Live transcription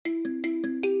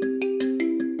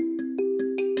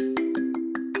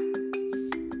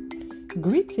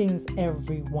Greetings,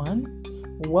 everyone.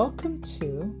 Welcome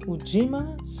to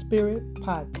Ujima Spirit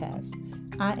Podcast.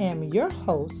 I am your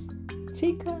host,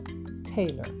 Tika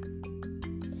Taylor.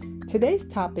 Today's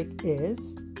topic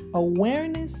is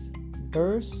awareness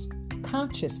versus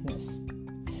consciousness.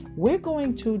 We're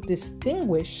going to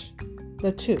distinguish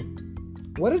the two.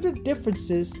 What are the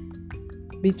differences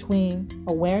between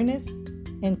awareness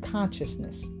and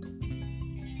consciousness?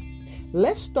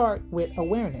 Let's start with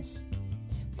awareness.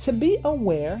 To be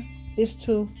aware is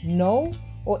to know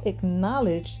or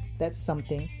acknowledge that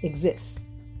something exists.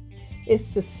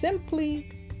 It's to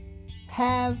simply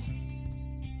have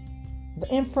the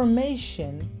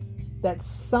information that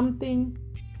something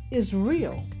is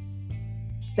real,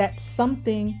 that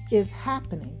something is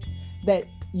happening, that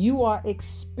you are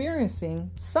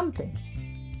experiencing something.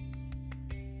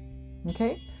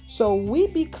 Okay? So we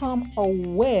become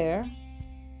aware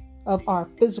of our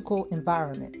physical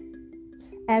environment.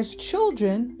 As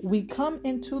children, we come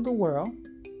into the world,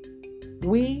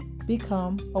 we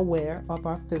become aware of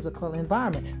our physical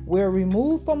environment. We're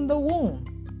removed from the womb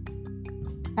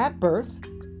at birth,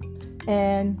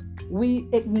 and we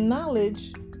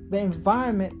acknowledge the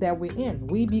environment that we're in.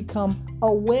 We become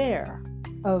aware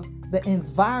of the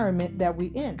environment that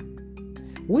we're in.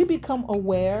 We become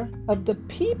aware of the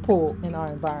people in our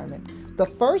environment. The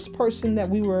first person that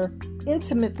we were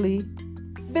intimately,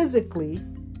 physically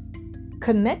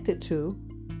connected to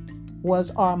was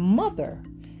our mother.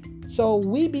 So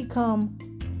we become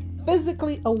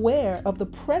physically aware of the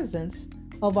presence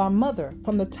of our mother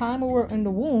from the time we were in the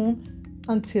womb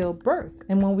until birth.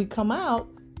 And when we come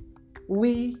out,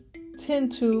 we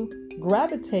tend to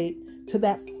gravitate to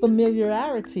that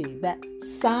familiarity, that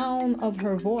sound of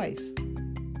her voice,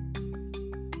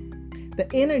 the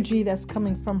energy that's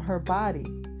coming from her body,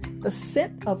 the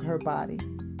scent of her body.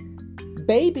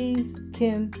 Babies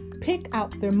can pick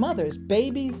out their mothers.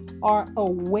 Babies are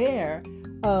aware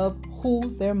of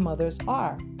who their mothers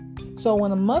are. So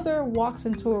when a mother walks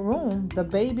into a room, the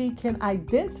baby can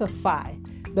identify.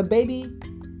 The baby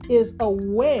is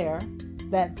aware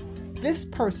that this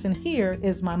person here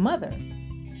is my mother.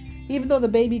 Even though the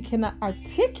baby cannot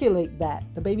articulate that,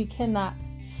 the baby cannot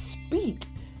speak,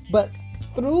 but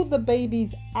through the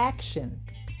baby's action,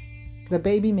 the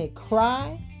baby may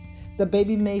cry, the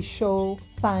baby may show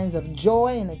signs of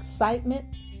joy and excitement.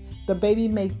 The baby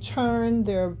may turn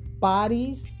their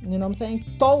bodies,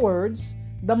 towards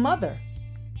the mother,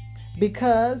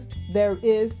 because there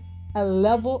is a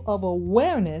level of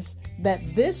awareness that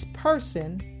this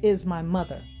person is my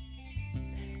mother.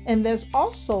 And there's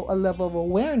also a level of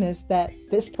awareness that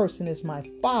this person is my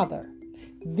father.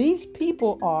 These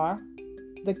people are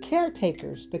the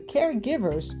caretakers, the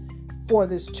caregivers for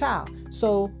this child.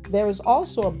 So there is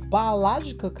also a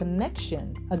biological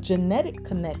connection, a genetic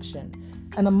connection,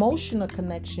 an emotional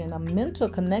connection, a mental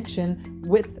connection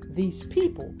with these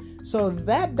people. So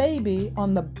that baby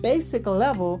on the basic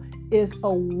level is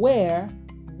aware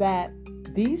that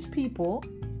these people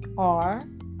are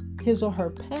his or her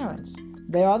parents.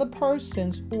 They are the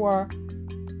persons who are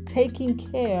taking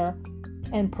care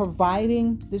and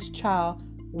providing this child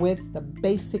with the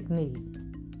basic need.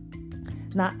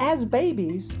 Now, as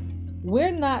babies,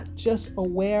 we're not just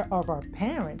aware of our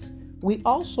parents, we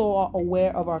also are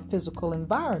aware of our physical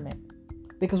environment.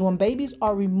 Because when babies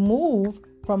are removed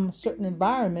from certain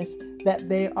environments that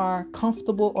they are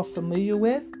comfortable or familiar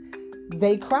with,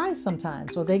 they cry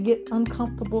sometimes, or they get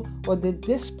uncomfortable, or they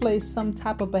display some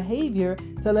type of behavior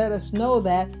to let us know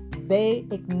that they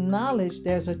acknowledge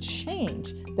there's a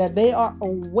change, that they are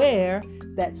aware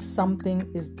that something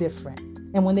is different.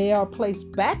 And when they are placed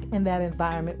back in that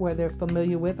environment where they're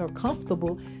familiar with or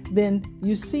comfortable, then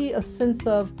you see a sense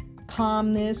of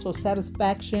calmness or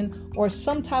satisfaction or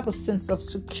some type of sense of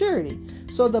security.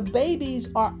 So the babies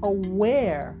are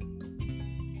aware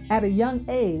at a young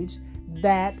age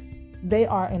that they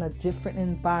are in a different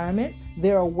environment.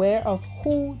 They're aware of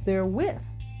who they're with.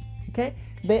 Okay?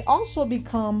 They also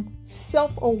become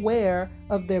self-aware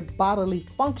of their bodily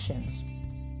functions.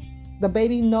 The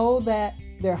baby know that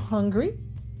they're hungry.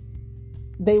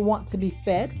 They want to be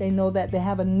fed. They know that they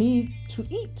have a need to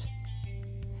eat.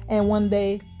 And when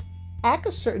they act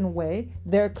a certain way,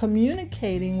 they're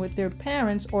communicating with their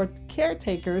parents or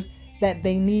caretakers that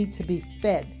they need to be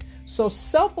fed. So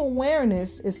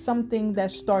self-awareness is something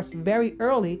that starts very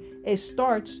early. It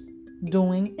starts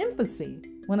during infancy,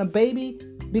 when a baby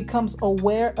becomes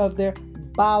aware of their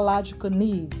biological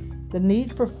needs, the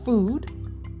need for food,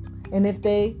 and if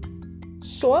they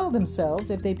soil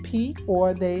themselves, if they pee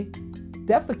or they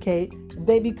defecate,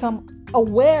 they become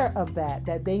aware of that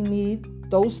they need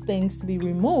those things to be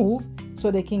removed so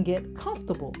they can get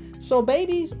comfortable. So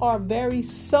babies are very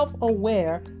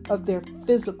self-aware of their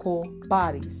physical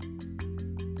bodies.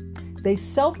 They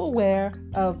self-aware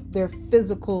of their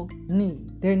physical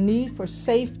need, their need for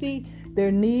safety,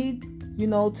 their need,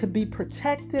 to be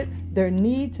protected, their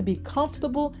need to be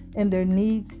comfortable, and their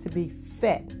needs to be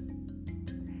fed.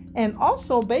 And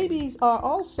also, babies are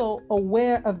also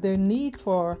aware of their need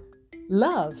for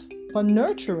love, for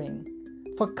nurturing,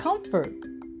 for comfort.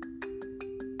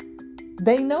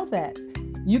 They know that.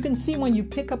 You can see when you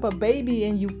pick up a baby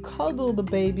and you cuddle the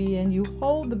baby and you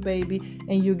hold the baby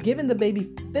and you're giving the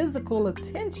baby physical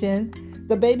attention,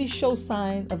 the baby shows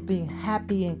signs of being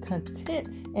happy and content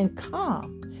and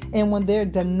calm. And when they're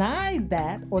denied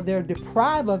that, or they're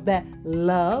deprived of that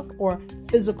love or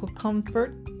physical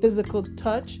comfort, physical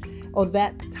touch, or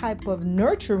that type of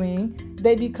nurturing,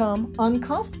 they become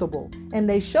uncomfortable. And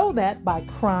they show that by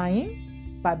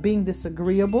crying, by being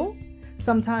disagreeable.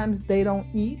 Sometimes they don't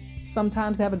eat.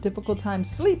 Sometimes they have a difficult time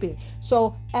sleeping.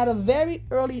 So at a very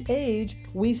early age,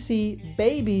 we see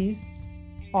babies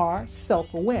are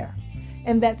self-aware.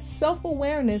 And that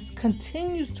self-awareness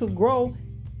continues to grow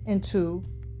into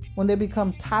when they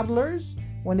become toddlers,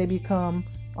 when they become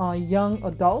young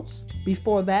adults,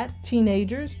 before that,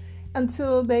 teenagers,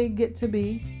 until they get to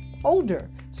be older.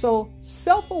 So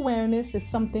self-awareness is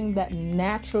something that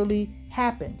naturally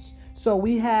happens. So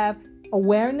we have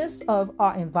awareness of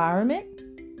our environment.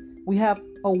 We have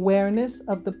awareness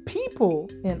of the people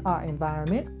in our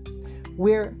environment.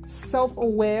 We're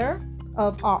self-aware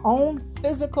of our own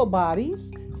physical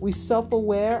bodies. We're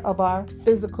self-aware of our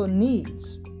physical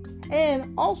needs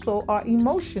and also our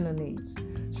emotional needs.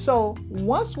 So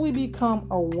once we become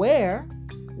aware,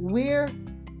 we're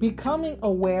becoming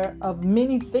aware of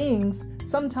many things,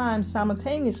 sometimes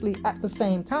simultaneously at the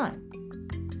same time.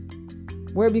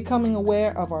 We're becoming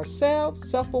aware of ourselves,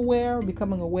 self-aware,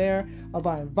 becoming aware of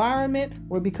our environment.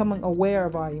 We're becoming aware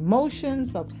of our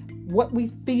emotions, of what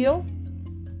we feel.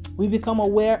 We become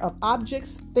aware of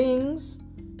objects, things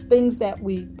that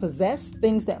we possess,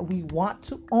 things that we want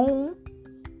to own.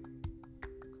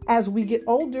 As we get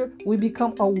older, we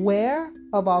become aware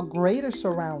of our greater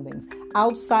surroundings.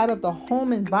 Outside of the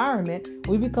home environment,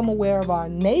 we become aware of our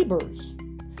neighbors,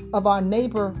 of our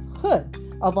neighborhood,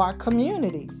 of our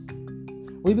communities.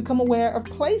 We become aware of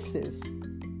places,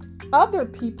 other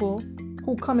people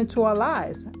who come into our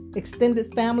lives,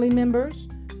 extended family members,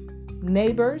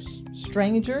 neighbors,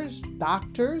 strangers,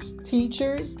 doctors,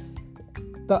 teachers.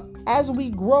 As we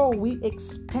grow, we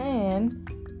expand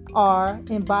our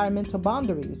environmental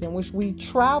boundaries in which we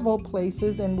travel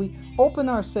places and we open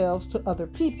ourselves to other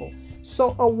people.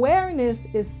 So awareness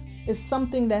is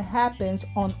something that happens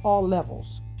on all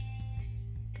levels.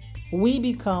 We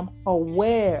become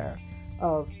aware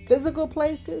of physical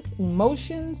places,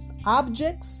 emotions,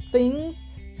 objects, things,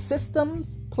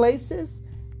 systems, places,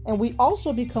 and we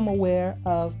also become aware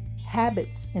of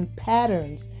habits and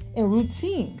patterns and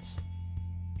routines.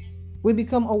 We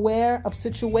become aware of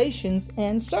situations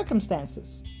and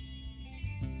circumstances.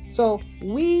 So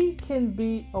we can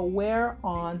be aware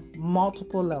on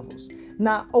multiple levels.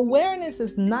 Now, awareness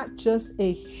is not just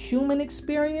a human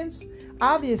experience.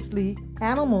 Obviously,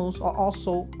 animals are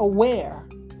also aware.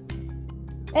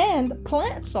 And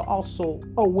plants are also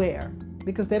aware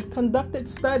because they've conducted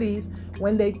studies.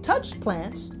 When they touch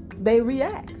plants, they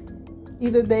react.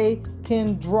 Either they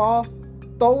can draw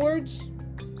towards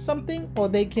something or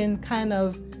they can kind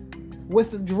of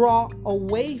withdraw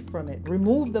away from it,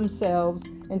 remove themselves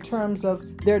in terms of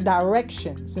their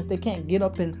direction, since they can't get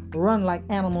up and run like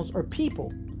animals or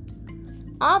people.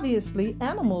 Obviously,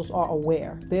 animals are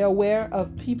aware. They're aware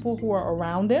of people who are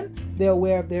around them. They're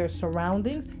aware of their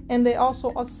surroundings, and they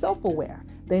also are self-aware.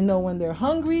 They know when they're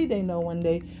hungry. They know when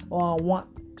they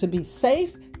want to be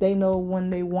safe. They know when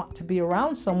they want to be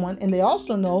around someone, and they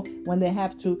also know when they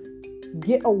have to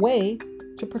get away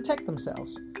to protect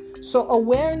themselves. So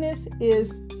awareness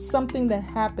is something that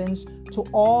happens to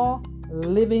all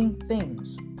living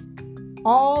things.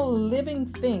 All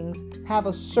living things have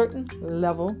a certain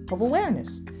level of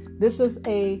awareness. This is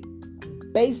a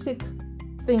basic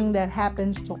thing that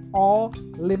happens to all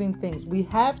living things. We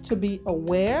have to be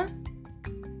aware,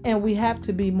 and we have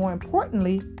to be, more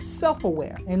importantly,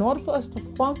 self-aware. In order for us to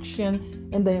function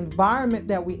in the environment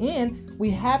that we're in,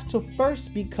 we have to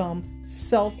first become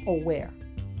self-aware.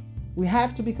 We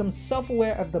have to become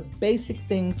self-aware of the basic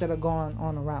things that are going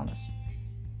on around us.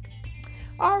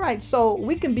 All right, so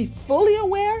we can be fully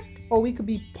aware or we could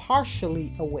be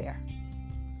partially aware.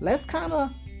 Let's kind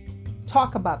of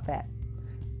talk about that.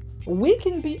 We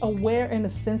can be aware in the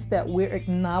sense that we're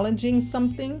acknowledging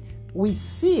something, we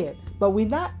see it, but we're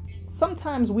not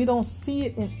sometimes we don't see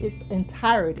it in its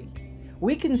entirety.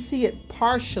 We can see it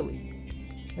partially.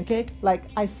 Okay, like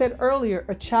I said earlier,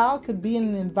 a child could be in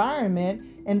an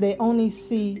environment and they only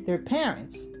see their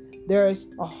parents. There's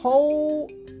a whole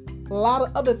lot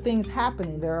of other things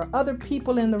happening. There are other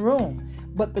people in the room,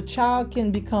 but the child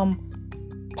can become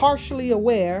partially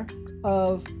aware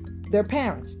of their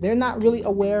parents. They're not really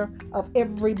aware of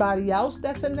everybody else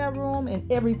that's in that room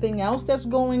and everything else that's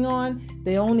going on.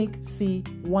 They only see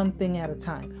one thing at a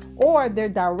time. Or they're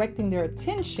directing their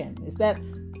attention. Is that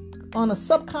on a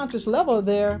subconscious level,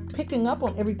 they're picking up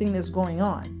on everything that's going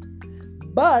on.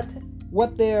 But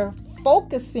what they're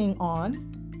focusing on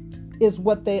is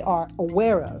what they are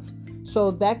aware of.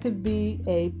 So that could be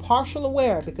a partial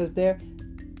aware because they're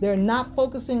not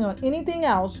focusing on anything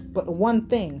else but one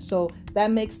thing. So that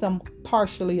makes them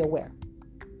partially aware.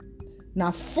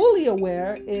 Now, fully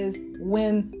aware is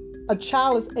when a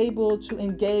child is able to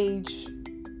engage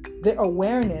their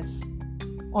awareness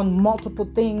on multiple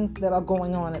things that are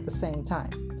going on at the same time.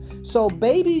 So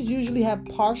babies usually have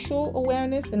partial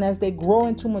awareness, and as they grow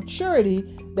into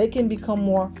maturity, they can become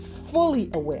more fully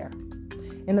aware.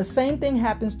 And the same thing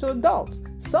happens to adults.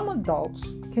 Some adults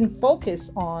can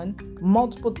focus on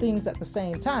multiple things at the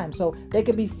same time. So they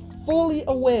could be fully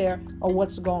aware of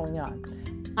what's going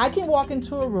on. I can walk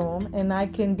into a room and I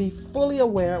can be fully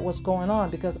aware of what's going on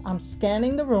because I'm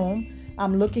scanning the room.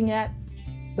 I'm looking at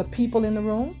the people in the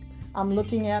room. I'm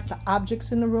looking at the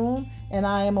objects in the room, and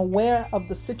I am aware of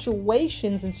the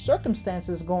situations and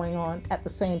circumstances going on at the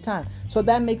same time. So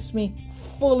that makes me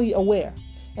fully aware.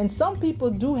 And some people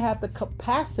do have the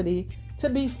capacity to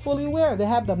be fully aware. They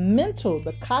have the mental,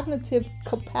 the cognitive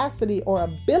capacity or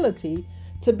ability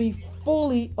to be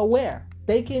fully aware.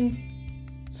 They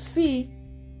can see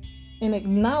and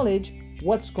acknowledge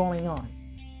what's going on.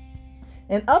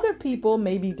 And other people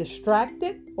may be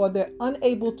distracted or they're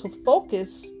unable to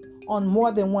focus on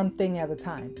more than one thing at a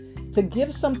time. To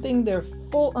give something their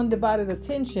full undivided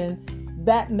attention,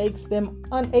 that makes them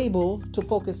unable to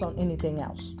focus on anything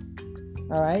else.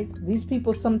 All right? These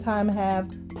people sometimes have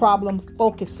problem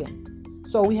focusing.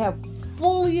 So we have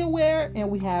fully aware and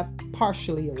we have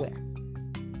partially aware.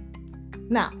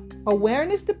 Now,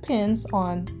 awareness depends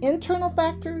on internal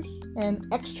factors and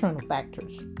external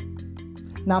factors.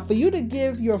 Now, for you to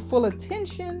give your full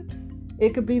attention,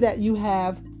 it could be that you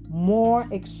have more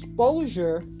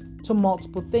exposure to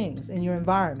multiple things in your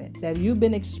environment, that you've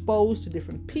been exposed to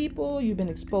different people, you've been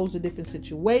exposed to different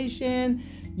situations,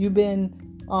 you've been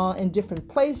in different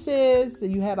places,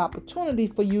 you had opportunity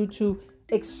for you to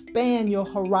expand your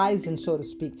horizon, so to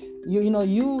speak. You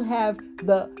have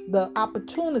the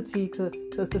opportunity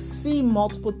to see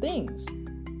multiple things,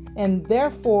 and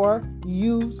therefore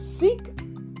you seek.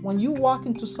 When you walk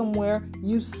into somewhere,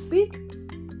 you seek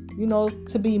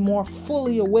to be more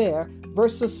fully aware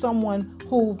versus someone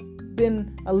who's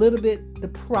been a little bit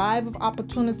deprived of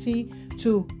opportunity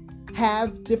to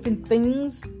have different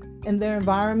things in their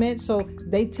environment. So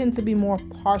they tend to be more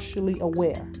partially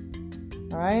aware.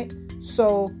 All right.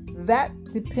 So that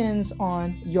depends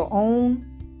on your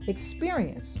own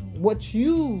experience, what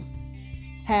you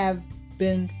have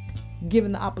been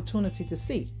given the opportunity to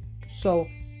see. So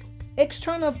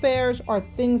external affairs are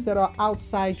things that are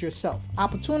outside yourself.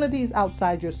 Opportunities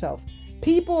outside yourself.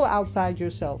 People outside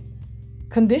yourself.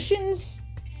 Conditions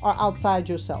are outside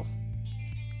yourself.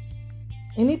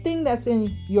 Anything that's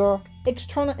in your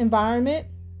external environment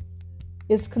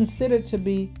is considered to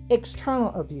be external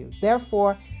of you.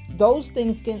 Therefore, those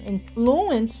things can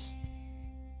influence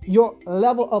your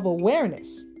level of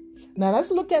awareness. Now,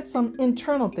 let's look at some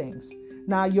internal things.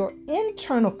 Now, your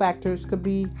internal factors could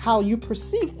be how you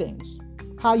perceive things,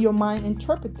 how your mind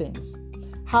interprets things,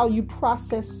 how you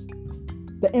process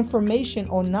the information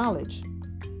or knowledge,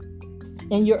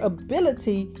 and your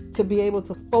ability to be able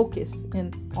to focus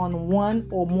on one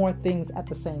or more things at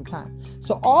the same time.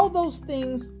 So all those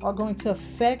things are going to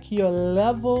affect your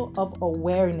level of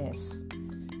awareness.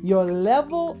 Your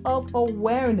level of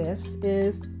awareness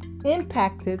is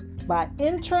impacted by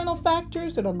internal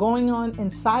factors that are going on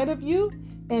inside of you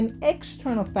and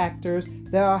external factors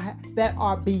that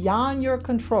are beyond your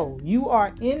control. You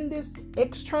are in this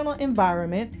external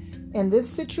environment, in this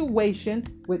situation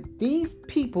with these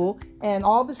people, and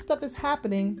all this stuff is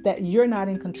happening that you're not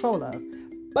in control of.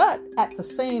 But at the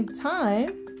same time,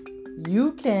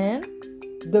 you can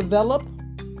develop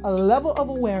a level of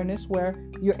awareness where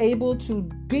you're able to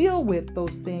deal with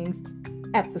those things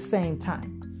at the same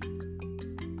time.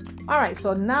 All right,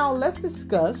 so now let's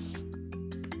discuss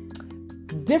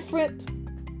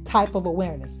different type of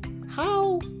awareness.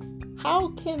 How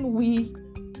can we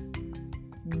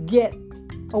get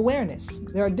awareness?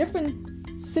 There are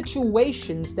different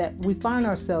situations that we find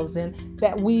ourselves in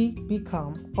that we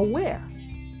become aware.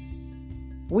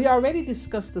 We already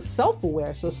discussed the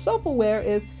self-aware. So self-aware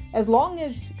is as long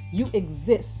as you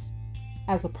exist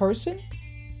as a person,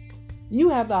 you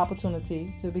have the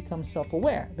opportunity to become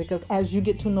self-aware, because as you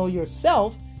get to know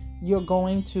yourself, you're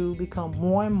going to become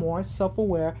more and more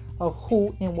self-aware of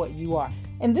who and what you are.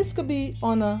 And this could be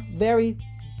on a very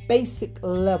basic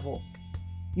level.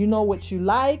 You know what you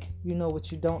like, you know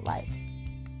what you don't like.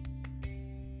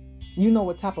 You know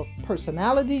what type of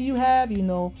personality you have, you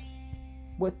know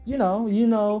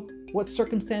what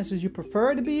circumstances you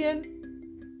prefer to be in,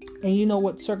 and you know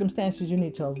what circumstances you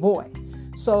need to avoid.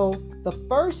 So the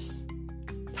first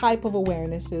type of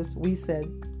awareness is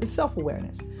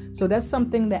self-awareness. So that's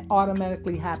something that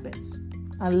automatically happens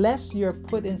unless you're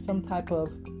put in some type of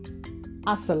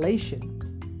isolation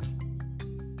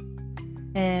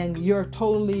and you're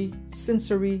totally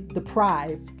sensory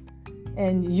deprived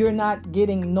and you're not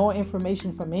getting no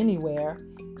information from anywhere,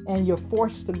 and you're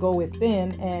forced to go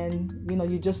within, and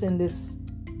you're just in this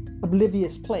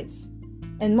oblivious place.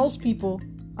 And most people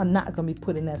are not going to be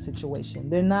put in that situation.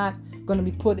 They're not going to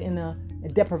be put in a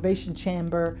deprivation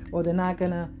chamber, or they're not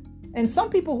going to. And some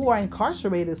people who are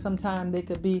incarcerated, sometimes they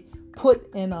could be put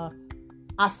in a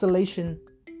isolation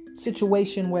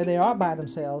situation where they are by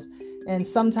themselves. And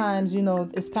sometimes,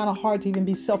 it's kind of hard to even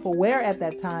be self-aware at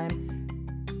that time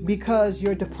because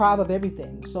you're deprived of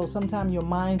everything. So sometimes your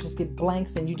mind just gets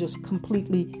blanks and you just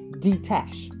completely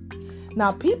detach.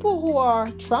 Now, people who are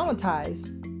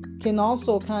traumatized can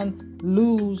also kind of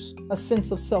lose a sense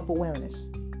of self-awareness.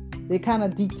 They kind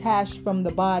of detach from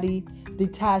the body,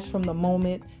 detach from the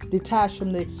moment, detach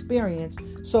from the experience.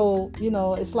 So,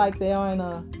 it's like they are in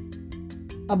a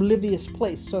oblivious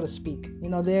place, so to speak.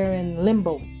 They're in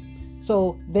limbo.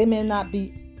 So they may not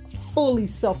be fully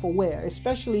self-aware,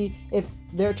 especially if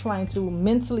they're trying to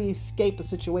mentally escape a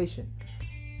situation.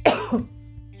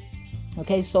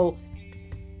 Okay, so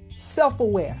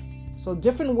self-aware. So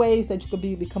different ways that you could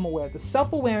become aware. The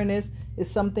self-awareness is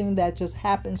something that just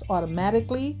happens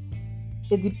automatically.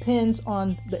 It depends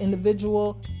on the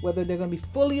individual, whether they're going to be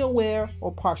fully aware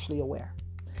or partially aware.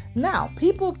 Now,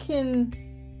 people can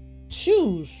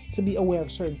choose to be aware of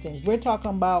certain things. We're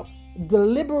talking about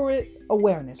deliberate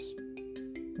awareness.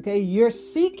 Okay, you're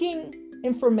seeking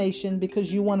information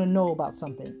because you want to know about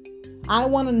something. I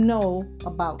want to know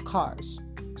about cars.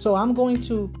 So I'm going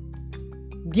to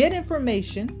get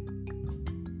information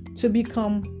to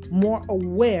become more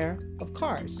aware of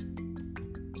cars.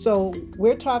 So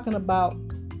we're talking about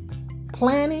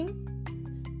planning,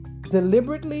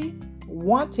 deliberately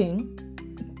wanting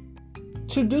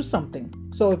to do something.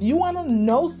 So if you want to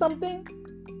know something,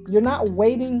 you're not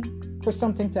waiting for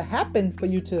something to happen for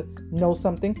you to know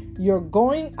something. You're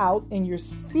going out and you're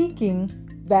seeking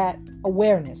that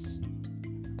awareness.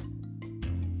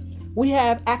 We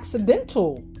have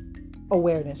accidental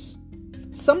awareness.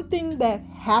 Something that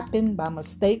happened by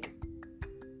mistake,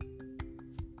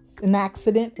 an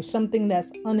accident, or something that's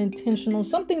unintentional,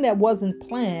 something that wasn't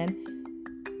planned,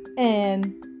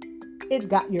 and it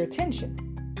got your attention.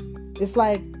 It's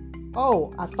like,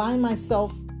 oh, I find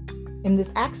myself in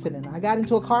this accident. I got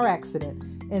into a car accident,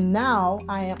 and now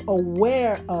I am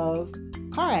aware of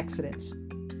car accidents.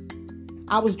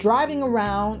 I was driving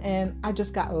around and I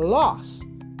just got lost.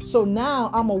 So now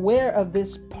I'm aware of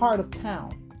this part of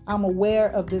town. I'm aware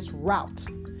of this route.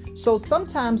 So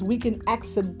sometimes we can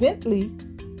accidentally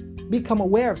become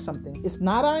aware of something. It's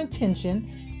not our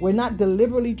intention. We're not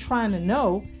deliberately trying to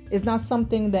know. It's not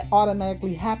something that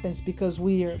automatically happens because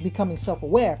we are becoming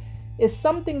self-aware. It's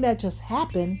something that just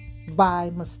happened by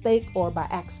mistake or by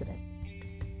accident.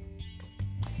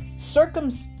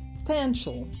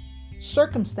 Circumstantial.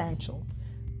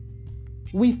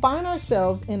 We find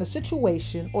ourselves in a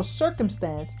situation or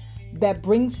circumstance that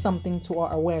brings something to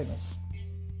our awareness.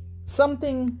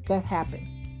 Something that happened.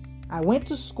 I went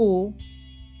to school,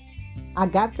 I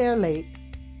got there late,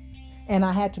 and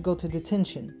I had to go to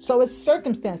detention. So it's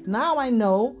circumstance. Now I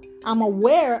know, I'm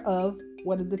aware of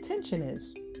what a detention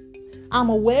is. I'm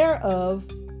aware of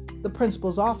the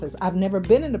principal's office. I've never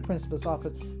been in the principal's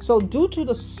office. So due to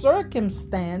the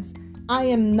circumstance, I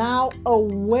am now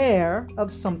aware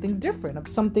of something different, of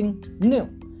something new.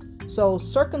 So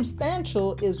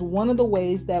circumstantial is one of the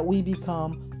ways that we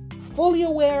become fully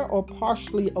aware or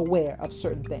partially aware of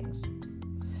certain things.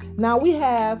 Now we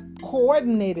have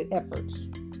coordinated efforts,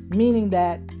 meaning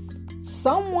that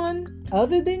someone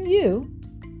other than you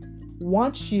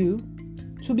wants you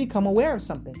to become aware of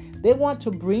something. They want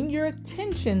to bring your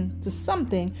attention to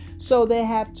something, so they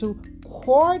have to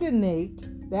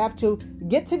coordinate They have to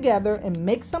get together and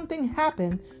make something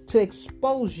happen to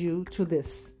expose you to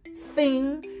this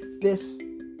thing, this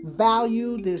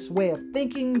value, this way of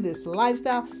thinking, this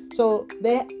lifestyle. So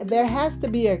there has to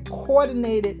be a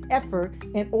coordinated effort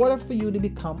in order for you to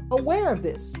become aware of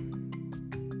this.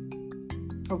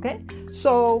 Okay?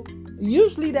 So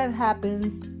usually that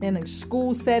happens in a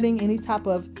school setting, any type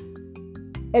of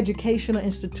educational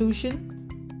institution.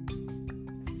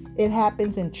 It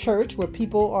happens in church where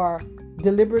people are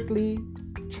deliberately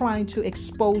trying to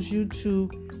expose you to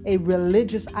a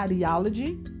religious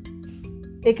ideology.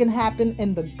 It can happen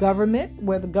in the government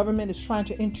where the government is trying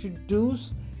to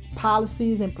introduce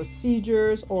policies and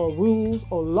procedures or rules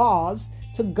or laws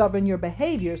to govern your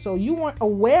behavior. So you weren't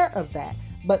aware of that.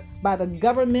 But by the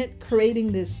government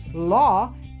creating this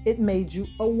law, it made you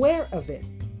aware of it.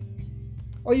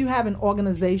 Or you have an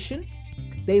organization.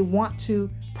 They want to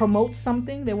promote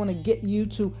something. They want to get you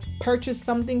to purchase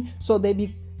something. So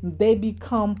they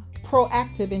become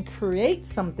proactive and create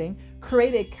something,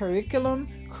 create a curriculum,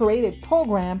 create a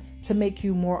program to make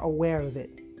you more aware of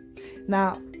it.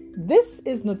 Now, this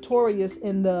is notorious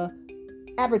in the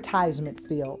advertisement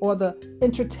field or the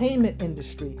entertainment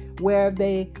industry, where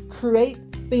they create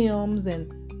films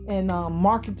and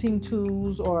marketing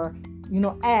tools or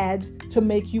ads to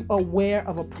make you aware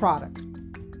of a product.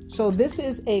 So this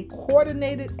is a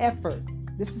coordinated effort.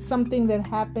 This is something that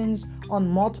happens on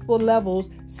multiple levels,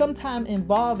 sometimes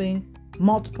involving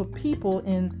multiple people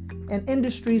in an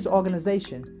industry's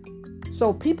organization.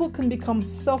 So people can become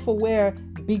self-aware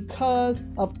because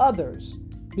of others,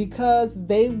 because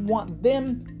they want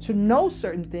them to know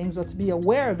certain things or to be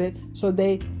aware of it. So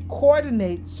they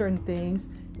coordinate certain things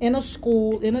in a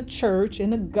school, in a church,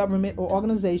 in a government or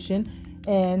organization,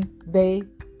 and they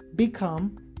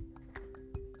become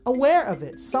aware of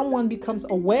it. Someone becomes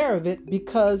aware of it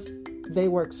because they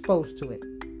were exposed to it.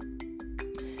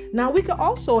 Now, we could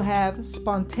also have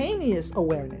spontaneous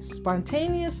awareness.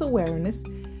 Spontaneous awareness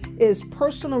is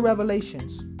personal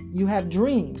revelations. You have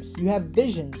dreams, you have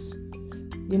visions.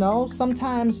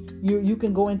 Sometimes you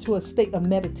can go into a state of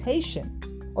meditation,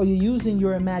 or you're using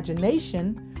your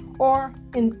imagination or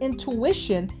an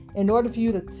intuition in order for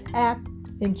you to tap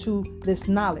into this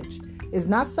knowledge. It's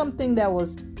not something that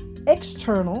was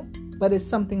external, but it's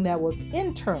something that was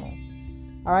internal.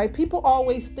 All right. People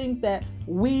always think that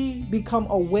we become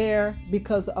aware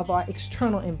because of our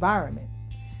external environment.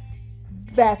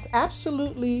 That's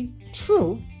absolutely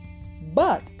true,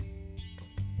 but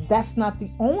that's not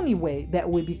the only way that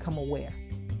we become aware.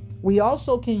 We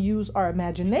also can use our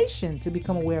imagination to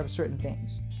become aware of certain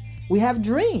things. We have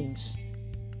dreams.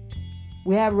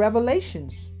 We have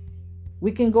revelations.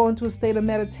 We can go into a state of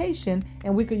meditation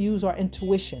and we could use our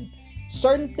intuition.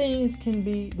 Certain things can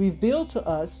be revealed to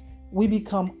us. We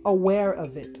become aware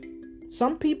of it.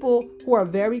 Some people who are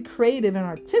very creative and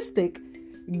artistic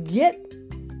get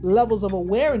levels of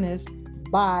awareness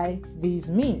by these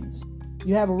means.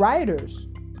 You have writers.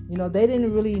 They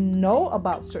didn't really know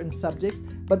about certain subjects,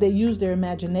 but they use their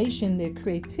imagination, their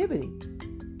creativity.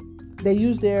 They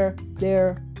use their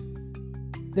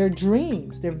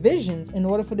dreams, their visions in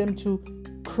order for them to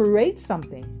create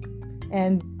something.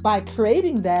 And by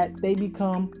creating that, they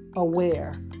become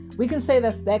aware. We can say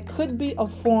that could be a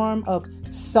form of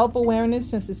self-awareness,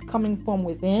 since it's coming from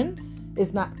within.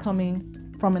 It's not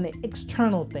coming from an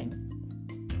external thing.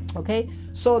 Okay?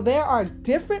 So there are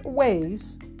different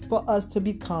ways for us to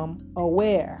become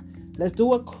aware. Let's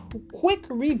do a quick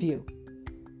review.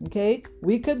 Okay?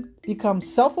 We could become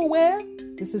self-aware.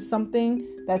 This is something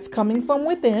that's coming from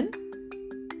within.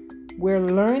 We're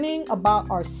learning about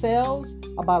ourselves,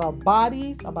 about our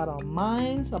bodies, about our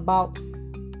minds, about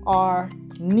our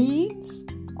needs,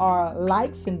 our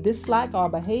likes and dislikes, our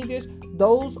behaviors.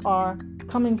 Those are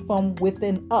coming from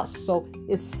within us. So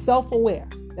it's self-aware.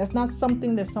 That's not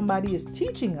something that somebody is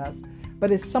teaching us,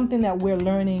 but it's something that we're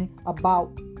learning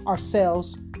about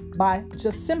ourselves by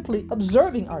just simply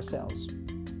observing ourselves.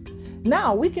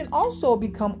 Now, we can also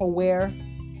become aware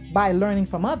by learning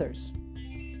from others.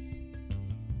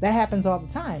 That happens all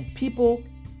the time. People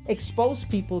expose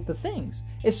people to things,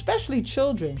 especially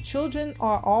children. Children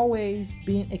are always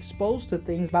being exposed to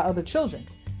things by other children.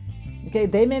 Okay,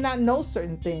 they may not know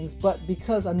certain things, but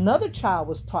because another child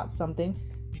was taught something,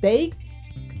 they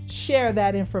share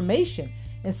that information.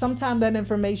 And sometimes that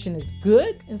information is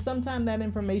good, and sometimes that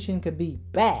information could be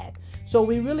bad. So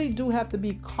we really do have to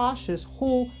be cautious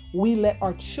who we let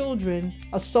our children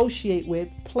associate with,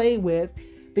 play with,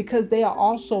 because they are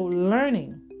also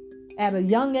learning. At a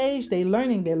young age, they're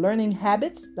learning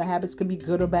habits. The habits could be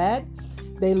good or bad.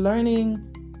 They're learning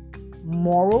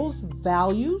morals,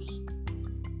 values.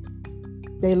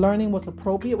 They're learning what's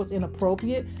appropriate, what's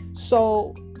inappropriate.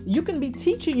 So you can be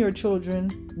teaching your children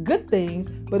good things,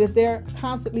 but if they're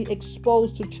constantly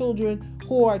exposed to children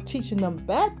who are teaching them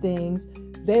bad things,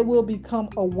 they will become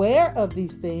aware of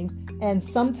these things, and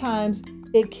sometimes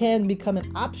it can become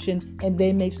an option and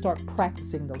they may start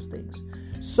practicing those things.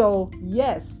 So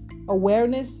yes,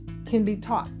 awareness can be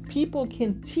taught. People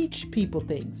can teach people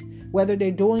things, whether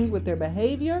they're doing it with their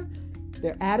behavior,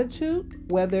 their attitude,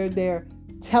 whether they're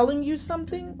telling you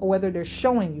something, or whether they're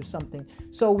showing you something.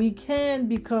 So we can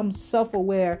become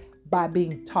self-aware by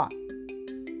being taught.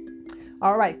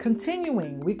 All right,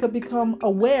 continuing, we could become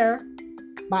aware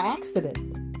by accident.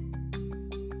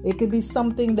 It could be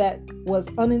something that was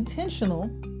unintentional,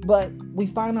 but we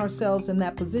find ourselves in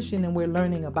that position and we're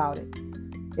learning about it.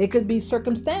 It could be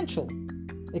circumstantial.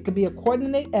 It could be a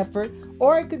coordinated effort,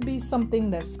 or it could be something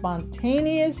that's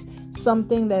spontaneous,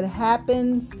 something that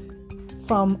happens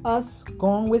from us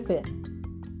going within.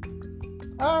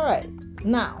 All right,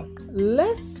 now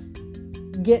let's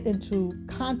get into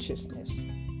consciousness.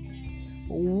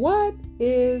 What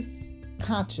is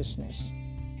consciousness?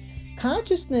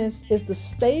 Consciousness is the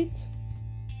state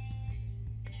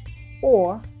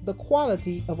or the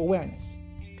quality of awareness.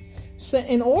 So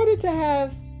in order to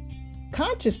have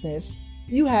consciousness,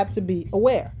 you have to be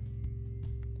aware.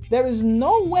 There is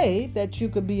no way that you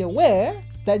could be aware,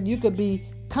 that you could be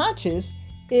conscious,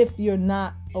 if you're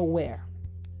not aware.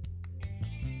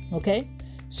 Okay?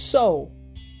 So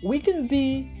we can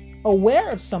be aware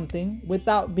of something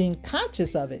without being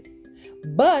conscious of it,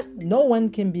 but no one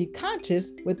can be conscious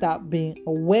without being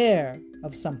aware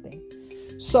of something.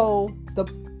 So the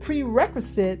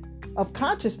prerequisite of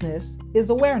consciousness is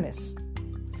awareness.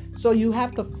 So you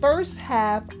have to first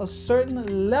have a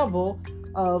certain level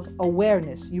of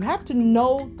awareness. You have to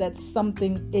know that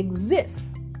something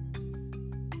exists.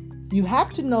 You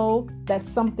have to know that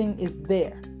something is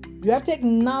there. You have to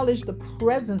acknowledge the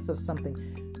presence of something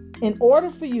in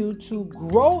order for you to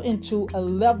grow into a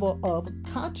level of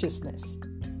consciousness.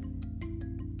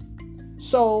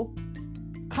 So,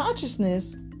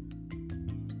 consciousness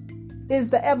is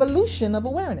the evolution of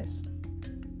awareness.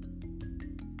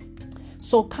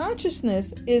 So,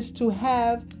 consciousness is to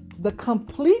have the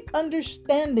complete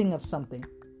understanding of something.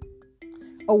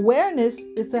 Awareness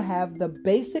is to have the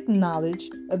basic knowledge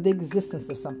of the existence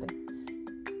of something.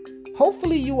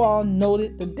 Hopefully you all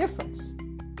noted the difference.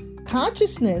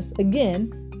 Consciousness,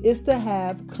 again, is to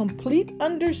have complete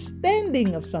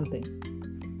understanding of something.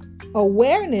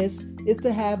 Awareness is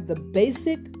to have the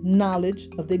basic knowledge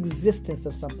of the existence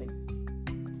of something.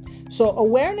 So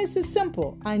awareness is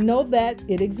simple. I know that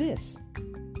it exists.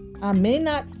 I may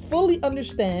not fully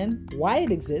understand why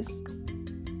it exists,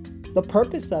 the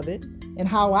purpose of it, and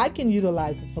how I can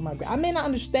utilize it for my good. I may not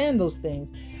understand those things,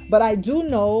 but I do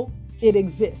know it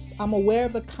exists. I'm aware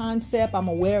of the concept. I'm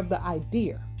aware of the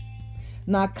idea.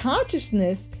 Now,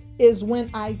 consciousness is when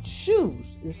I choose.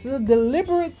 This is a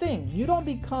deliberate thing. You don't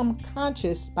become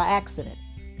conscious by accident.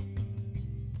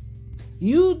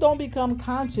 You don't become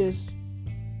conscious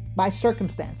by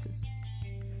circumstances.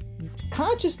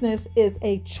 Consciousness is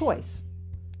a choice.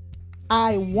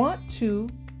 I want to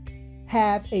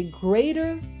have a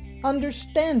greater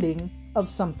understanding of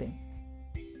something.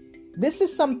 This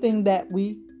is something that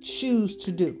we choose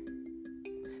to do.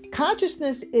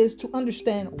 Consciousness is to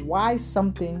understand why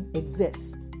something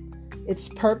exists, its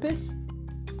purpose,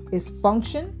 its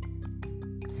function.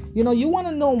 You know, you want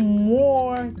to know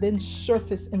more than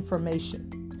surface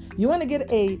information. You want to get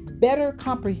a better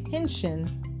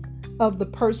comprehension of the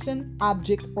person,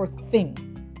 object, or thing.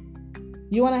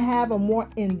 You want to have a more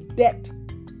in-depth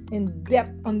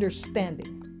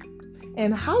understanding.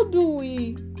 And how do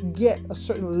we get a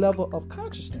certain level of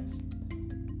consciousness?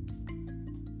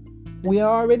 We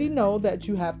already know that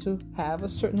you have to have a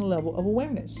certain level of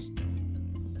awareness.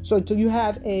 So till you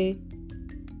have a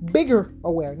bigger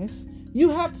awareness,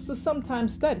 you have to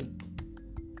sometimes study.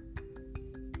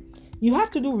 You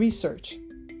have to do research.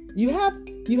 You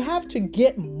have to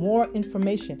get more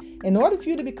information. In order for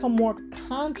you to become more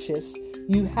conscious,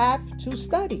 you have to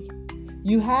study.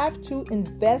 You have to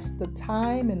invest the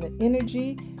time and the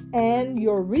energy and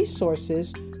your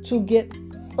resources to get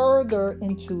further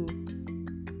into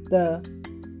the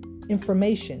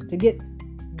information, to get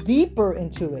deeper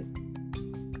into it.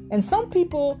 And some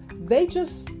people, they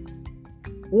just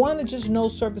want to just know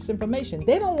surface information.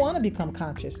 They don't want to become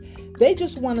conscious. They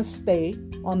just want to stay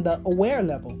on the aware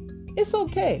level. It's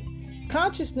okay.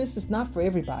 Consciousness is not for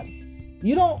everybody.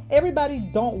 Everybody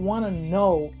don't want to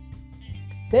know.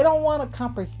 They don't want to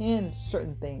comprehend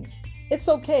certain things. It's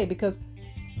okay, because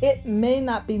it may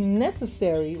not be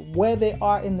necessary where they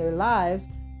are in their lives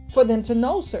for them to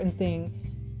know certain things.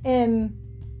 and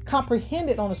comprehend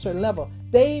it on a certain level.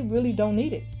 They really don't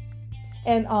need it.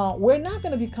 And we're not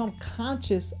going to become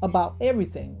conscious about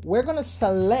everything. We're going to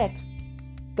select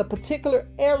the particular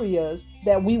areas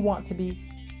that we want to be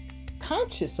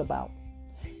conscious about.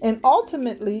 And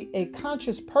ultimately, a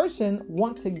conscious person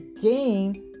wants to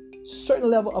gain certain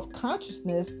level of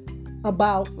consciousness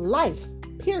about life,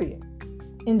 period,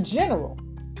 in general.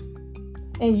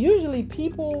 And usually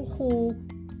people who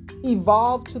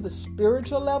evolve to the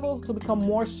spiritual level, to become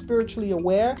more spiritually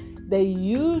aware, they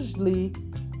usually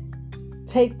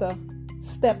take the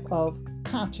step of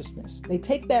consciousness. They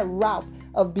take that route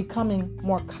of becoming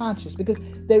more conscious because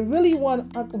they really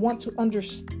want to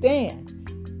understand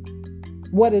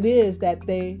what it is that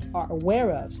they are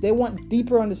aware of. So they want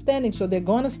deeper understanding, so they're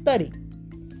going to study.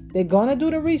 They're going to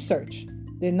do the research.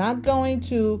 They're not going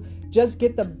to just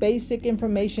get the basic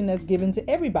information that's given to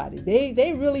everybody.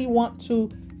 They really want to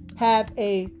have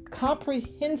a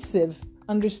comprehensive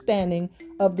understanding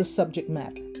of the subject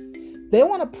matter. They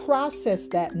want to process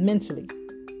that mentally.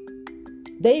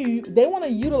 They want to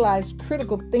utilize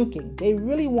critical thinking. They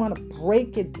really want to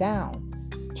break it down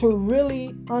to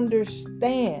really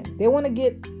understand. They want to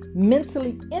get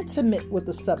mentally intimate with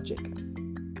the subject.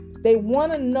 They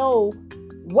want to know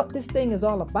what this thing is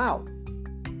all about.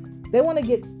 They want to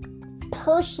get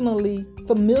personally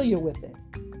familiar with it.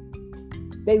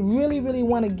 They really, really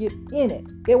want to get in it.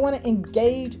 They want to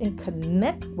engage and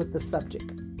connect with the subject.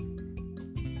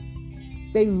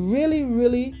 They really,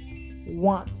 really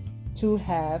want to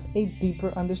have a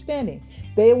deeper understanding.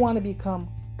 They want to become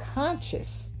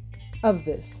conscious of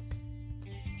this.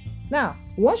 Now,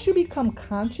 once you become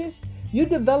conscious, you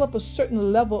develop a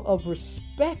certain level of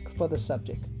respect for the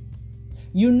subject.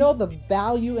 You know the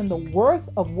value and the worth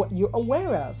of what you're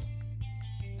aware of.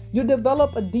 You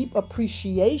develop a deep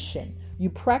appreciation. You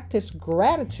practice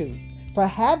gratitude for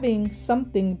having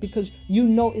something because you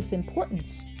know its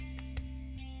importance.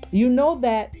 You know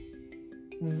that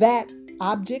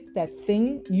object, that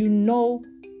thing, you know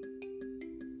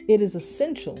it is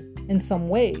essential in some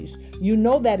ways. You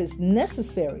know that it's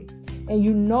necessary, and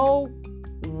you know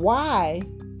why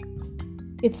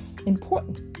it's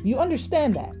important. You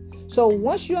understand that. So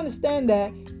once you understand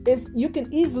that, you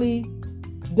can easily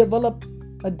develop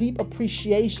a deep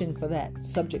appreciation for that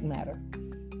subject matter.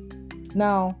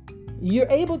 Now, you're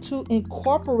able to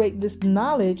incorporate this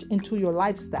knowledge into your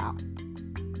lifestyle.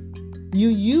 You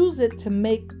use it to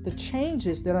make the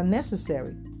changes that are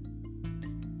necessary.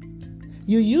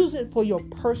 You use it for your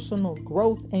personal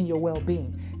growth and your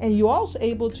well-being. And you're also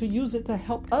able to use it to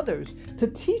help others, to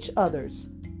teach others.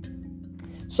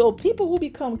 So people who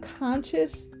become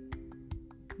conscious,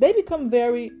 they become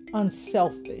very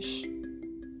unselfish.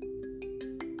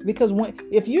 Because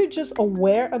if you're just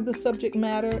aware of the subject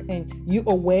matter and you're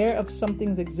aware of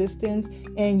something's existence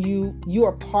and you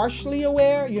are partially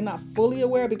aware, you're not fully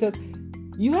aware, because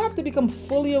you have to become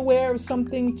fully aware of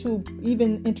something to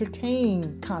even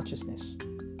entertain consciousness.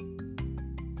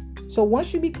 So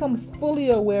once you become fully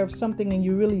aware of something and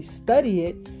you really study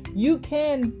it, you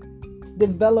can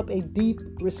develop a deep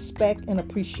respect and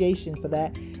appreciation for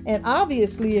that. And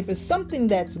obviously, if it's something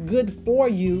that's good for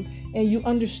you and you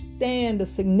understand the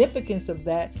significance of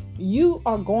that, you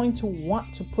are going to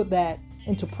want to put that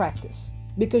into practice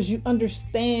because you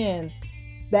understand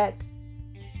that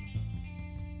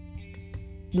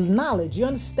knowledge, you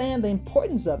understand the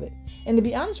importance of it. And to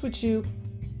be honest with you,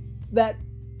 that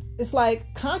it's like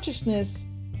consciousness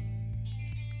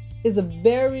is a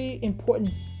very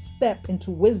important step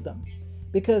into wisdom,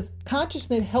 because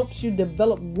consciousness helps you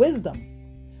develop wisdom.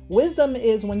 Wisdom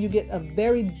is when you get a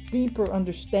very deeper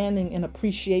understanding and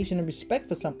appreciation and respect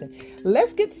for something.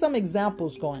 Let's get some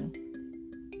examples going.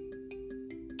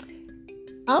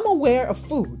 I'm aware of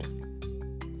food.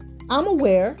 I'm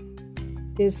aware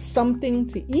is something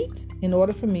to eat in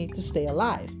order for me to stay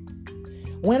alive.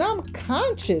 When I'm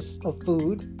conscious of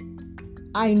food,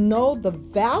 I know the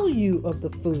value of the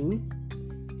food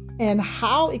and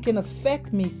how it can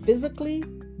affect me physically,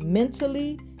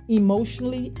 mentally,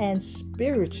 emotionally, and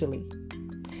spiritually.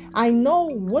 I know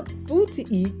what food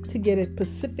to eat to get a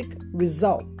specific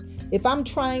result. If I'm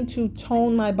trying to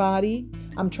tone my body,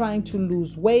 I'm trying to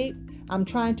lose weight, I'm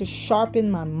trying to sharpen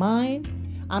my mind,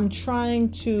 I'm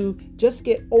trying to just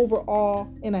get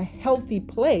overall in a healthy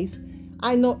place,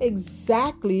 I know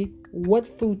exactly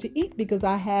what food to eat because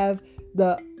I have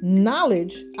the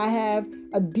knowledge, I have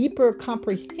a deeper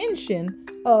comprehension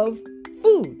of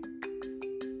food.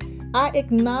 I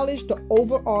acknowledge the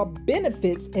overall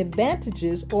benefits,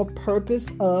 advantages, or purpose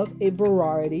of a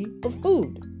variety of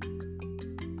food.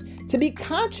 To be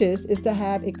conscious is to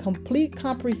have a complete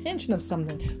comprehension of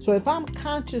something. So if I'm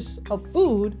conscious of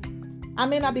food, I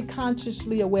may not be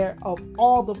consciously aware of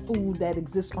all the food that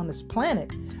exists on this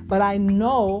planet, but I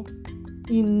know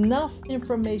enough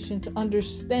information to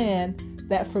understand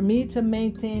that for me to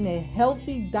maintain a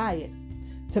healthy diet,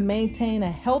 to maintain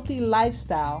a healthy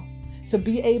lifestyle, to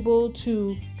be able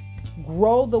to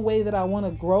grow the way that I want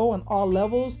to grow on all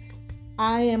levels,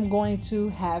 I am going to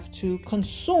have to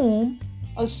consume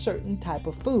a certain type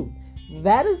of food.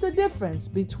 That is the difference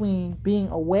between being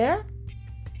aware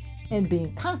and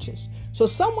being conscious. So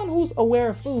someone who's aware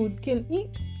of food can eat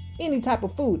any type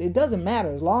of food. It doesn't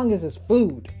matter as long as it's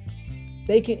food.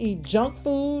 They can eat junk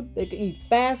food, they can eat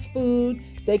fast food,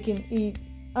 they can eat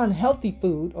unhealthy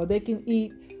food, or they can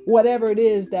eat whatever it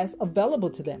is that's available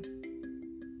to them.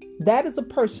 That is a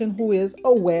person who is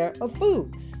aware of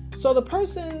food. So the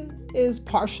person is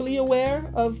partially aware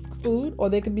of food, or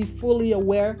they can be fully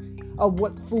aware of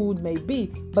what food may be,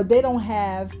 but they don't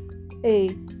have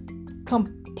a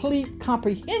complete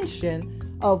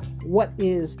comprehension of what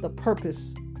is the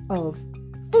purpose of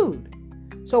food.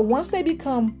 So once they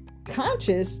become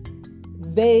conscious,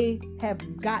 they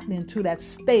have gotten into that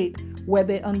state where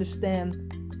they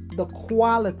understand the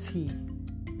quality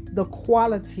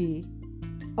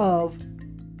of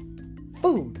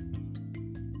food.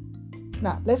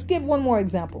 Now, let's give one more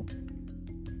example.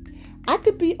 I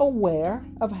could be aware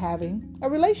of having a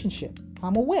relationship.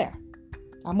 I'm aware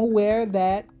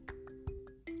that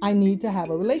I need to have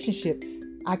a relationship.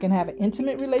 I can have an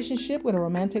intimate relationship with a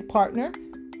romantic partner.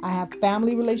 I have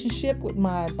family relationship with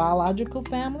my biological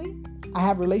family. I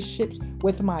have relationships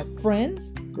with my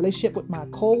friends, relationship with my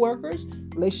co-workers,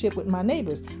 relationship with my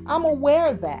neighbors. I'm aware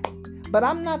of that, but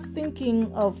I'm not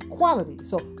thinking of quality.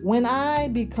 So when I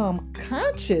become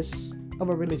conscious of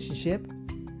a relationship,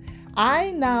 I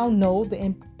now know the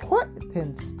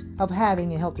importance of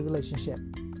having a healthy relationship.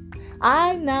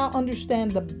 I now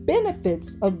understand the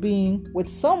benefits of being with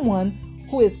someone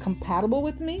who is compatible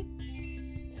with me,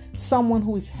 someone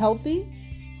who is healthy,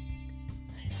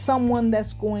 someone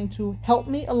that's going to help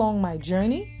me along my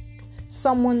journey,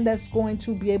 someone that's going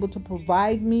to be able to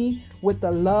provide me with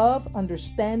the love,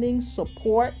 understanding,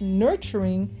 support,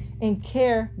 nurturing, and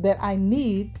care that I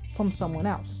need from someone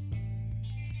else.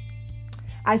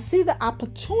 I see the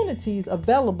opportunities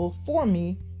available for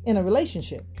me in a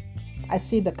relationship. I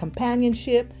see the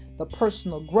companionship, the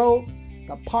personal growth,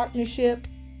 the partnership,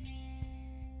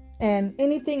 and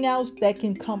anything else that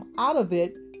can come out of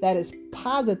it that is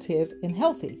positive and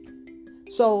healthy.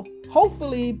 So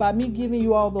hopefully by me giving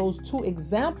you all those two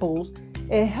examples,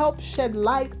 it helps shed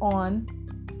light on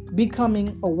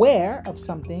becoming aware of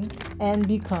something and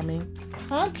becoming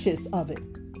conscious of it.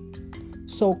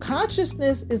 So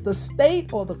consciousness is the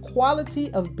state or the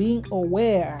quality of being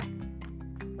aware.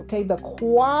 Okay, the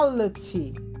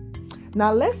quality.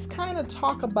 Now let's kind of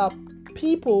talk about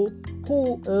people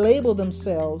who label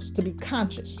themselves to be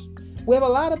conscious. We have a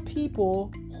lot of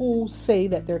people who say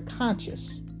that they're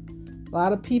conscious. A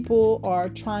lot of people are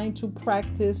trying to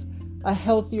practice a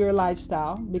healthier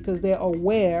lifestyle because they're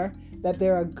aware that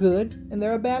there are good and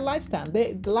there are bad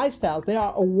lifestyles. They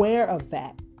are aware of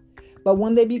that. But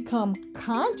when they become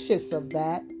conscious of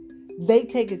that, they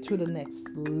take it to the next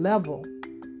level.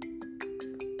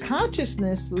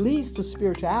 Consciousness leads to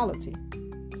spirituality,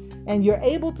 and you're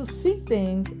able to see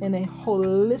things in a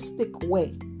holistic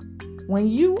way. When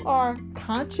you are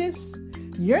conscious,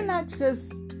 you're not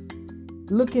just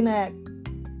looking at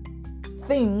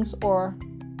things or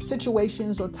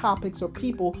situations or topics or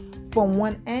people from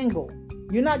one angle.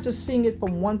 You're not just seeing it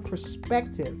from one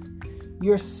perspective.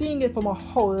 You're seeing it from a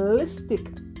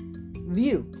holistic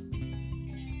view.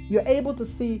 You're able to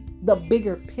see the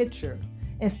bigger picture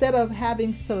instead of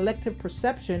having selective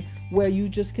perception where you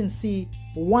just can see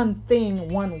one thing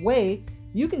one way.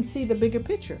 You can see the bigger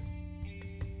picture.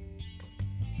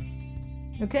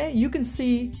 Okay? You can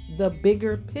see the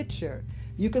bigger picture.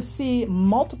 You can see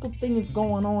multiple things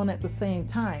going on at the same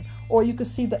time. Or you can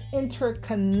see the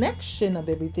interconnection of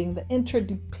everything, the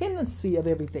interdependency of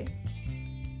everything.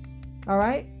 All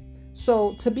right?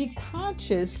 So to be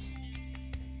conscious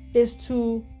is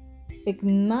to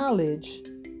acknowledge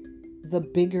the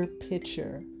bigger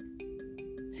picture,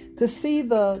 to see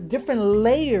the different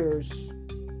layers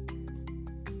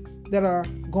that are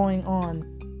going on,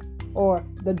 or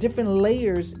the different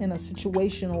layers in a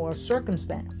situation or a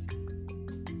circumstance.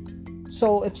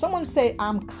 So if someone say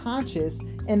I'm conscious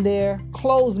and they're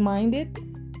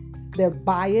closed-minded, they're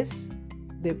biased,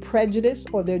 they're prejudiced,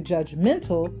 or they're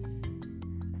judgmental,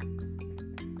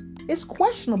 it's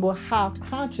questionable how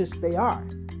conscious they are.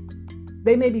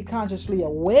 They may be consciously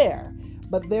aware,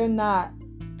 but they're not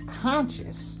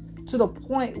conscious to the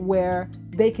point where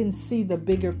they can see the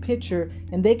bigger picture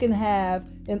and they can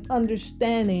have an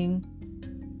understanding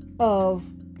of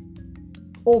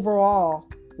overall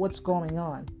what's going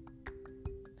on.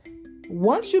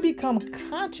 Once you become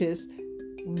conscious,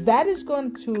 that is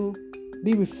going to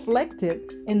be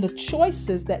reflected in the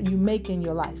choices that you make in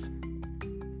your life.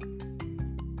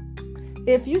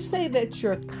 If you say that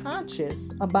you're conscious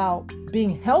about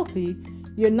being healthy,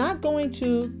 you're not going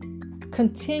to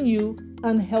continue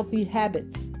unhealthy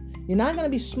habits. You're not going to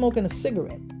be smoking a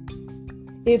cigarette.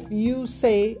 If you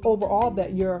say overall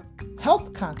that you're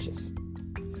health conscious,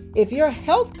 if you're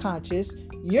health conscious,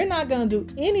 you're not going to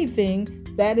do anything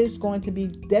that is going to be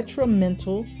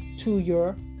detrimental to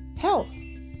your health,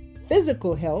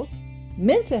 physical health,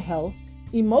 mental health,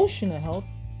 emotional health,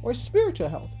 or spiritual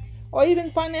health, or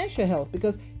even financial health.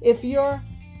 Because if you're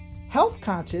health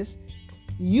conscious,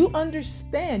 you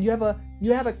understand,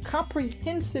 you have a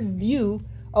comprehensive view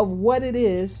of what it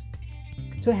is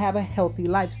to have a healthy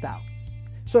lifestyle.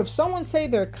 So if someone say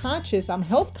they're conscious, I'm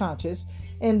health conscious,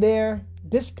 and they're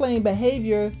displaying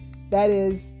behavior that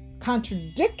is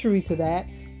contradictory to that,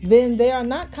 then they are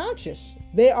not conscious.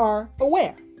 They are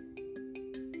aware.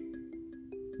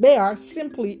 They are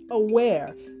simply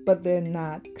aware, but they're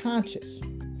not conscious.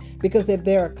 Because if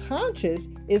they're conscious,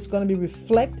 it's going to be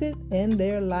reflected in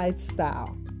their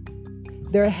lifestyle,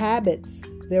 their habits,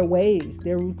 their ways,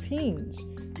 their routines.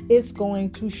 It's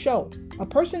going to show. A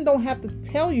person don't have to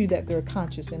tell you that they're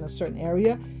conscious in a certain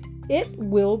area. It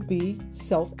will be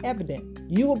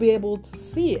self-evident. You will be able to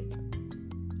see it.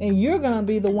 And you're going to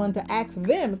be the one to ask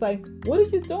them. It's like, what are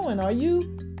you doing? Are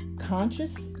you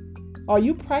conscious? Are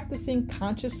you practicing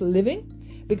conscious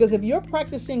living? Because if you're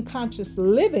practicing conscious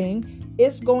living,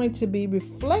 it's going to be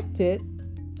reflected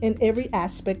in every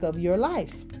aspect of your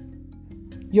life.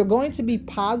 You're going to be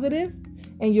positive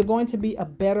and you're going to be a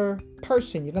better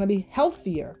person. You're going to be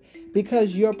healthier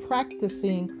because you're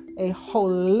practicing a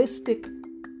holistic,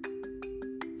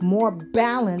 more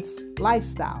balanced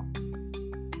lifestyle.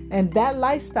 And that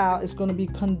lifestyle is going to be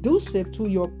conducive to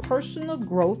your personal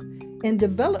growth and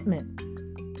development.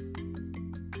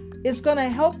 It's going to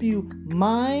help you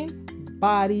mind,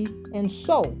 body, and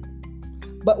soul.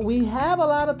 But we have a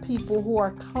lot of people who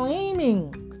are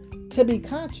claiming to be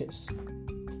conscious.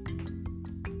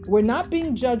 We're not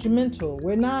being judgmental.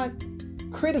 We're not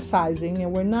criticizing,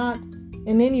 and we're not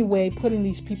in any way putting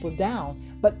these people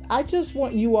down. But I just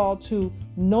want you all to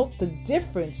note the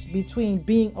difference between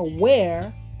being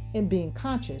aware and being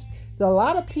conscious. There's a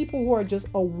lot of people who are just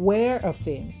aware of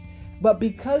things, but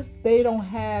because they don't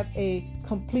have a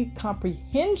complete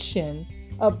comprehension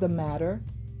of the matter,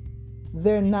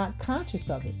 they're not conscious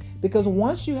of it. Because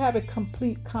once you have a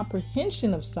complete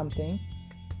comprehension of something,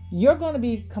 you're going to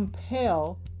be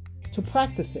compelled to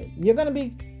practice it. You're going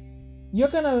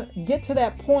to get to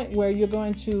that point where you're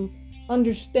going to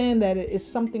understand that it is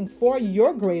something for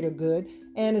your greater good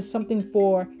and it's something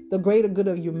for the greater good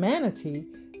of humanity.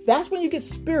 That's when you get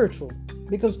spiritual,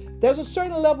 because there's a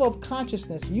certain level of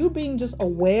consciousness. You being just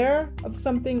aware of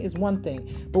something is one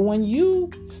thing, but when you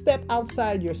step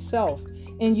outside yourself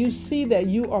and you see that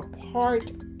you are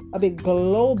part of a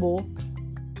global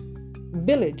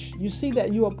village, you see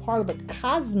that you are part of a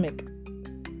cosmic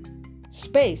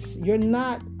space. You're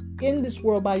not in this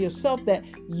world by yourself, that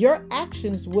your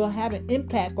actions will have an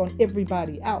impact on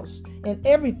everybody else and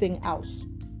everything else.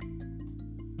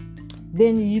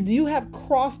 Then you have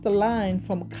crossed the line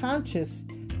from conscious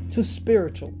to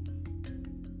spiritual.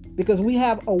 Because we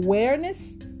have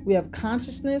awareness, we have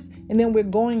consciousness, and then we're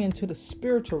going into the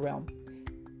spiritual realm.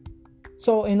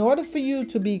 So in order for you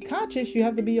to be conscious, you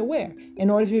have to be aware. In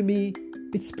order for you to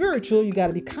be spiritual, you got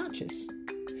to be conscious.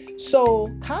 So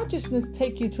consciousness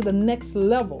takes you to the next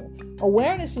level.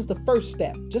 Awareness is the first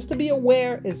step. Just to be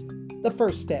aware is the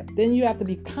first step. Then you have to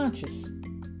be conscious.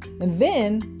 And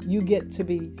then you get to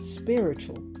be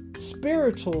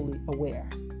spiritually aware.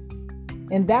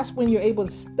 And that's when you're able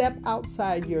to step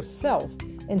outside yourself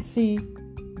and see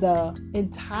the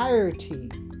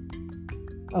entirety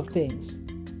of things.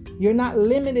 You're not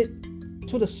limited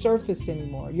to the surface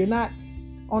anymore. You're not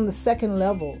on the second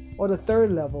level or the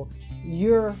third level.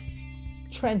 You're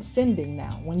transcending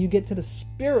now when you get to the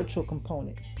spiritual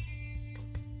component.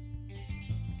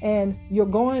 And you're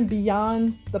going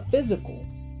beyond the physical.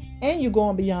 And you're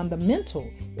going beyond the mental.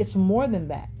 It's more than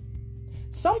that.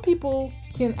 Some people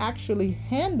can actually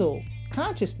handle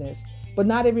consciousness, but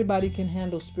not everybody can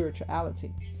handle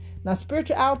spirituality. Now,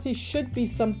 spirituality should be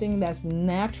something that's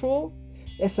natural.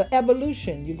 It's an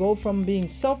evolution. You go from being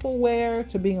self-aware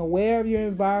to being aware of your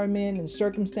environment and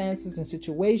circumstances and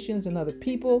situations and other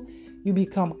people. You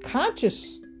become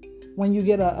conscious when you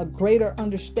get a greater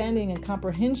understanding and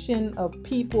comprehension of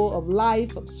people, of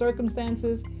life, of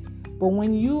circumstances. But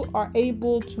when you are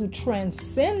able to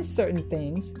transcend certain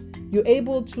things, you're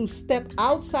able to step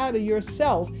outside of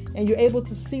yourself and you're able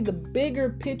to see the bigger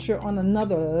picture on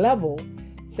another level.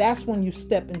 That's when you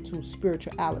step into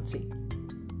spirituality.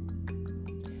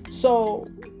 So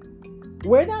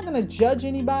we're not going to judge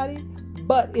anybody,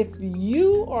 but if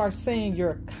you are saying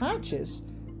you're conscious,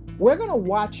 we're going to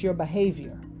watch your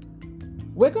behavior.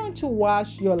 We're going to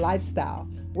watch your lifestyle.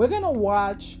 We're going to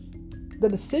watch the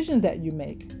decision that you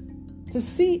make to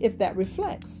see if that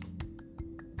reflects.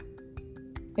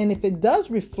 And if it does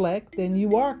reflect, then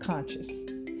you are conscious.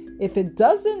 If it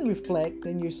doesn't reflect,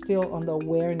 then you're still on the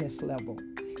awareness level.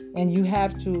 And you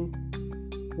have to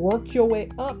work your way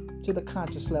up to the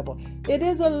conscious level. It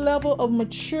is a level of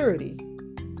maturity.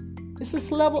 It's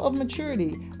this level of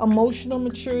maturity, emotional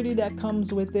maturity that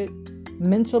comes with it,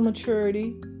 mental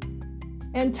maturity,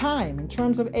 and time in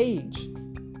terms of age.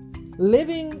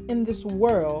 Living in this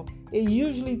world, it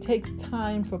usually takes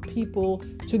time for people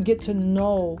to get to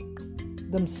know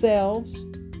themselves.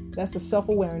 That's the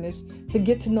self-awareness, to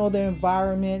get to know their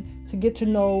environment, to get to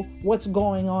know what's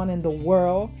going on in the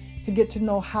world, to get to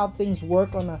know how things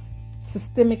work on a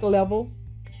systemic level,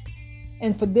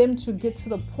 and for them to get to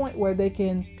the point where they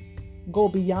can go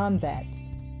beyond that,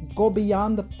 go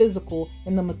beyond the physical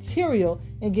and the material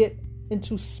and get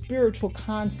into spiritual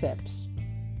concepts,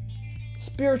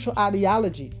 spiritual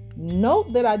ideology.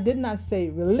 Note that I did not say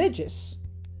religious,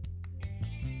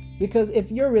 because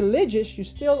if you're religious, you're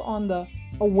still on the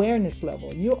awareness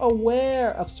level. You're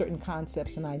aware of certain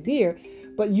concepts and ideas,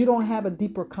 but you don't have a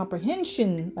deeper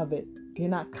comprehension of it. You're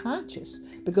not conscious,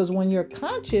 because when you're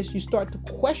conscious, you start to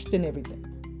question everything.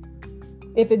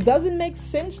 If it doesn't make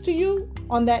sense to you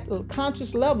on that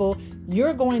conscious level,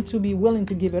 you're going to be willing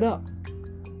to give it up,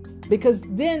 because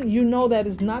then you know that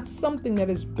it's not something that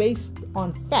is based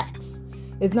on facts.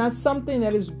 It's not something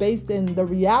that is based in the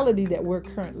reality that we're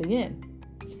currently in.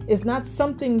 It's not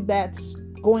something that's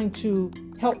going to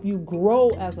help you grow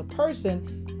as a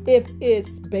person if it's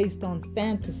based on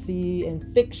fantasy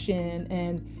and fiction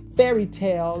and fairy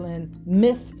tale and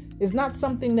myth. Is not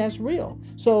something that's real.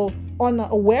 So on the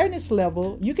awareness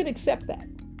level, you can accept that.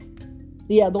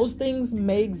 Yeah, those things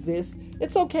may exist.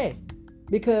 It's okay,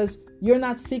 because you're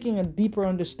not seeking a deeper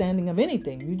understanding of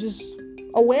anything. You're just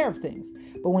aware of things.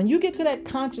 But when you get to that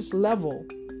conscious level,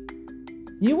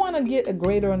 you want to get a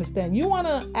greater understanding. You want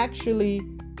to actually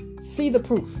see the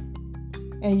proof.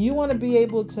 And you want to be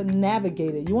able to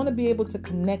navigate it. You want to be able to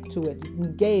connect to it,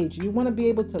 engage. You want to be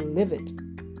able to live it.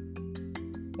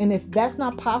 And if that's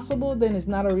not possible, then it's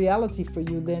not a reality for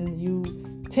you. Then you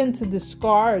tend to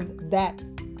discard that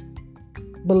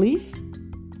belief.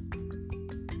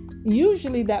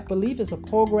 Usually that belief is a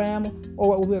program, or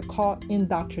what we would call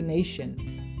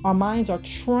indoctrination. Our minds are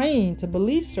trained to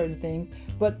believe certain things,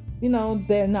 but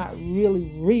they're not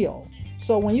really real.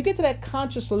 So when you get to that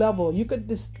conscious level, you could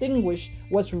distinguish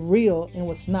what's real and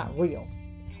what's not real,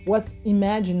 what's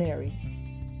imaginary,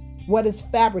 what is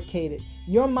fabricated.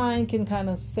 Your mind can kind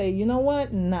of say, you know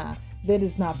what? Nah, that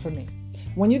is not for me.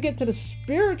 When you get to the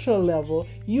spiritual level,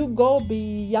 you go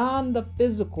beyond the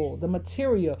physical, the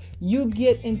material. You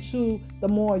get into the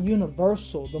more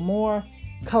universal, the more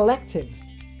collective.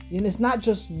 And it's not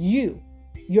just you.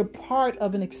 You're part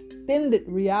of an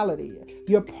extended reality.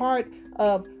 You're part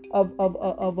of a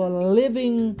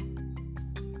living,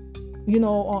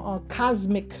 a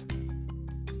cosmic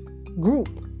group.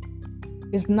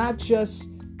 It's not just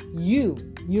you.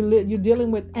 You're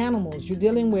dealing with animals. You're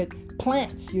dealing with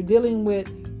plants. You're dealing with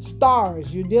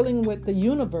stars. You're dealing with the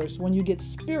universe. When you get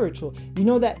spiritual, you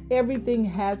know that everything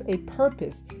has a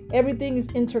purpose. Everything is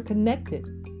interconnected.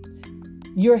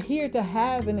 You're here to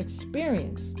have an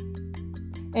experience,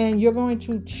 and you're going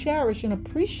to cherish and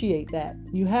appreciate that.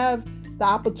 You have the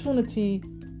opportunity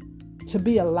to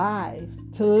be alive,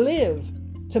 to live,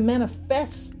 to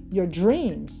manifest your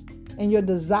dreams and your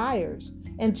desires,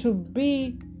 and to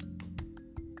be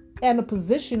in a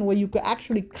position where you could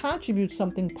actually contribute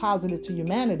something positive to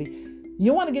humanity.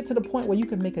 You want to get to the point where you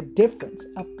can make a difference,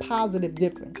 a positive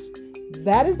difference.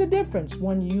 That is the difference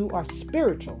when you are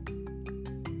spiritual.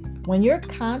 When you're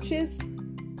conscious,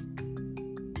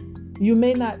 you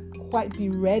may not quite be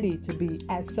ready to be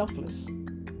as selfless,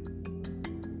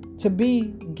 to be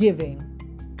giving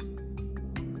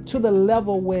to the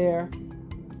level where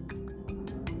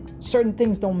certain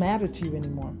things don't matter to you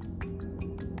anymore.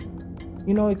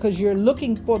 Because you're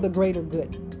looking for the greater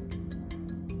good.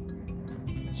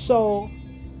 So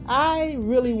I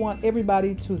really want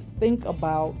everybody to think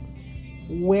about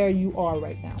where you are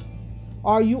right now.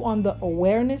 Are you on the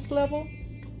awareness level?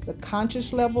 the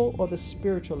conscious level or the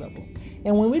spiritual level.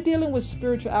 And when we're dealing with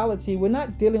spirituality, we're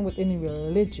not dealing with any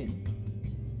religion.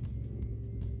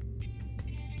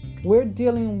 We're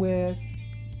dealing with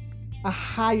a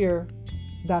higher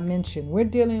dimension. We're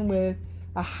dealing with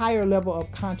a higher level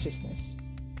of consciousness.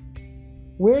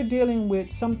 We're dealing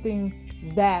with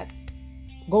something that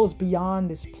goes beyond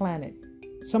this planet.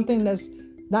 Something that's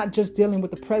not just dealing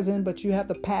with the present, but you have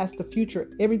the past, the future.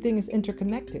 Everything is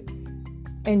interconnected.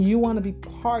 And you want to be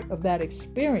part of that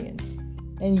experience.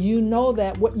 And you know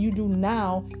that what you do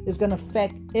now is going to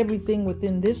affect everything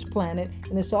within this planet.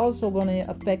 And it's also going to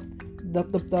affect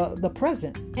the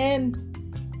present and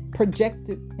project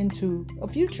it into a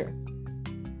future.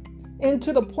 And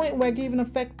to the point where it can even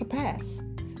affect the past.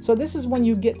 So this is when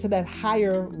you get to that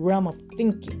higher realm of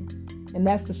thinking. And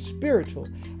that's the spiritual.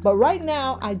 But right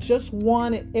now, I just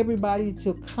wanted everybody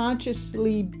to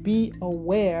consciously be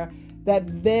aware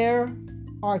that there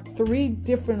are 3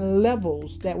 different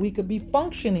levels that we could be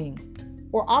functioning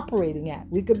or operating at.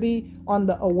 We could be on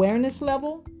the awareness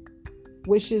level,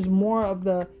 which is more of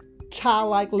the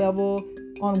childlike level.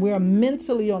 We're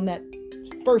mentally on that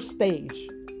first stage.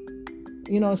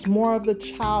 It's more of the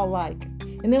childlike.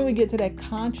 And then we get to that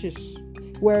conscious,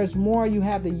 whereas more you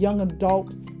have the young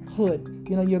adulthood.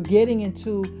 You're getting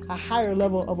into a higher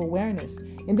level of awareness.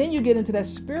 And then you get into that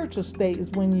spiritual state is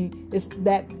when it's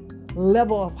that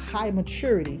level of high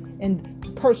maturity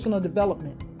and personal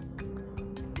development.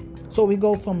 So we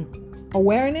go from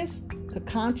awareness to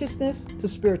consciousness to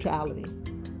spirituality.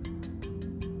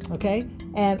 Okay?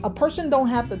 And a person don't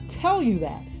have to tell you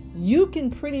that. You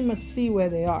can pretty much see where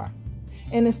they are.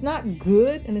 And it's not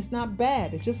good and it's not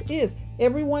bad. It just is.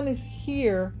 Everyone is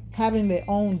here having their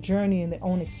own journey and their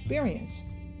own experience.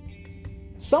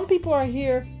 Some people are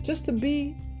here just to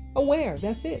be aware.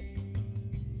 That's it.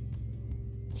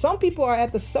 Some people are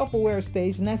at the self-aware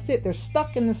stage and that's it. They're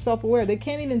stuck in the self-aware. They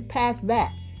can't even pass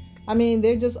that. I mean,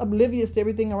 they're just oblivious to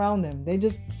everything around them.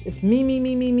 It's me, me,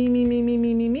 me, me, me, me, me, me,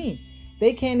 me, me, me.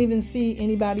 They can't even see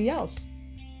anybody else.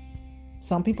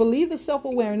 Some people leave the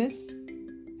self-awareness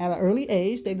at an early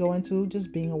age. They go into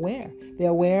just being aware. They're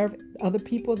aware of other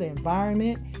people, their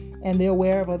environment, and they're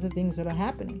aware of other things that are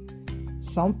happening.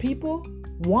 Some people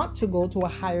want to go to a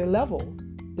higher level.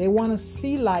 They want to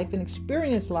see life and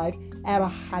experience life at a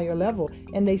higher level,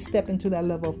 and they step into that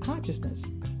level of consciousness.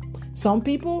 Some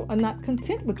people are not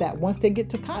content with that. Once they get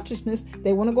to consciousness,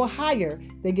 they want to go higher.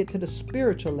 They get to the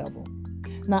spiritual level.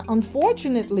 Now,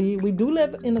 unfortunately, we do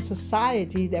live in a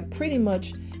society that pretty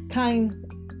much kind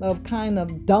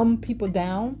of dumb people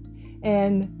down,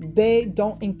 and they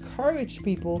don't encourage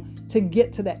people to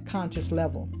get to that conscious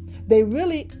level. They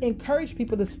really encourage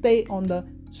people to stay on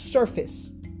the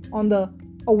surface, on the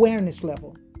awareness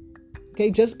level. Okay,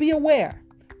 just be aware,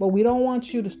 but we don't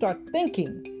want you to start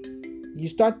thinking. You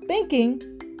start thinking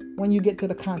when you get to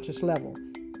the conscious level.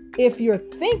 If you're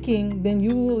thinking, then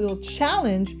you will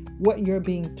challenge what you're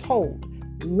being told,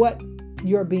 what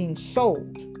you're being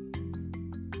sold.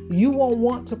 You won't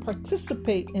want to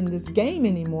participate in this game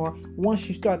anymore once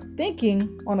you start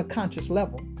thinking on a conscious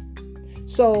level.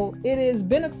 So it is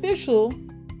beneficial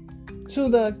to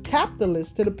the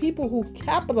capitalists, to the people who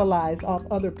capitalize off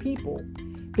other people.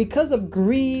 Because of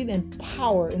greed and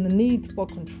power and the need for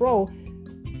control,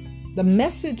 the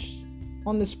message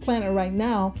on this planet right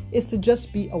now is to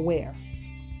just be aware.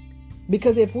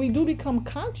 Because if we do become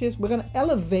conscious, we're going to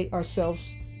elevate ourselves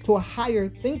to a higher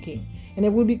thinking. And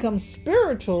if we become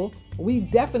spiritual, we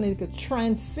definitely could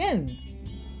transcend.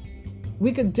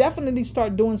 We could definitely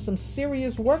start doing some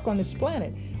serious work on this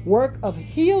planet. Work of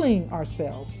healing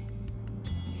ourselves.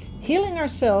 Healing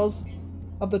ourselves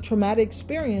of the traumatic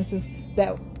experiences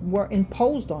that were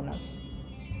imposed on us.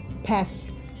 Past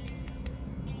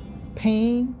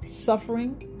pain,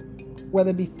 suffering,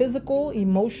 whether it be physical,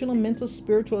 emotional, mental,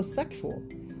 spiritual, or sexual.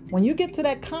 When you get to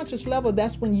that conscious level,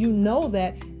 that's when you know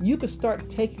that you could start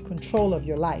taking control of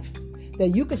your life.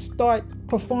 That you could start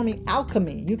performing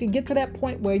alchemy. You can get to that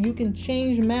point where you can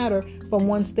change matter from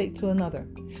one state to another.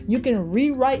 You can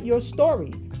rewrite your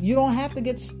story. You don't have to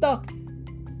get stuck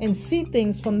and see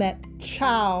things from that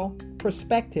child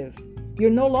perspective. You're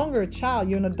no longer a child,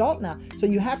 you're an adult now. So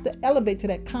you have to elevate to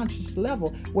that conscious level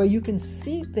where you can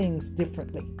see things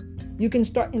differently. You can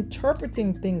start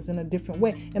interpreting things in a different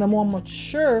way, in a more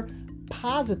mature,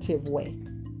 positive way.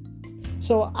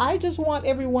 So I just want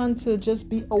everyone to just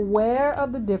be aware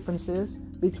of the differences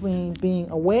between being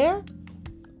aware,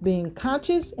 being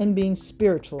conscious, and being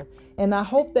spiritual. And I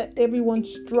hope that everyone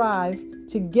strive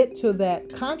to get to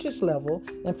that conscious level,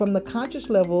 and from the conscious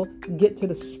level, get to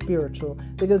the spiritual.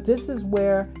 Because this is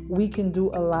where we can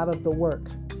do a lot of the work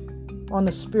on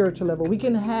the spiritual level. We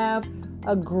can have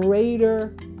a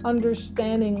greater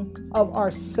understanding of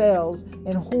ourselves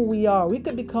and who we are. We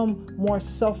could become more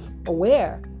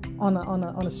self-aware on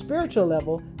a spiritual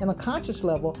level and a conscious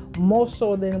level, more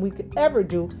so than we could ever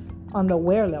do on the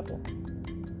aware level.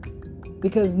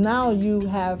 Because now you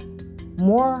have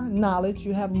more knowledge,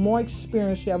 you have more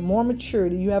experience, you have more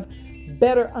maturity, you have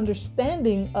better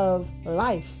understanding of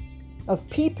life, of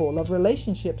people, of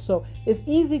relationships. So it's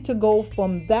easy to go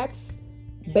from that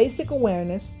basic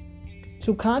awareness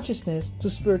to consciousness to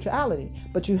spirituality.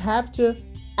 But you have to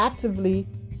actively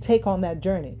take on that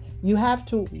journey. You have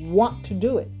to want to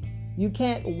do it. You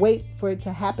can't wait for it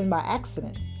to happen by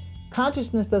accident.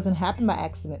 Consciousness doesn't happen by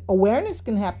accident. Awareness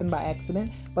can happen by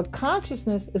accident, but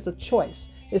consciousness is a choice.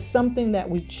 It's something that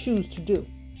we choose to do.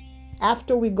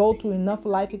 After we go through enough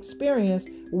life experience,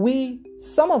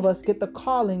 some of us get the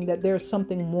calling that there's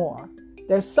something more.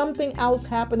 There's something else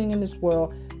happening in this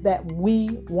world that we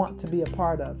want to be a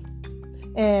part of.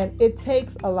 And it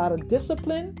takes a lot of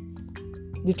discipline,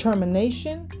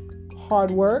 determination,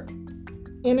 hard work,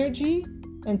 energy,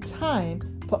 and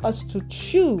time for us to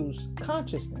choose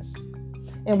consciousness.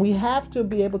 And we have to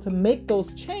be able to make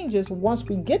those changes once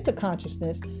we get to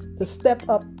consciousness to step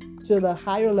up to the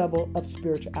higher level of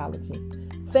spirituality.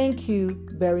 Thank you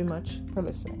very much for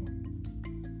listening.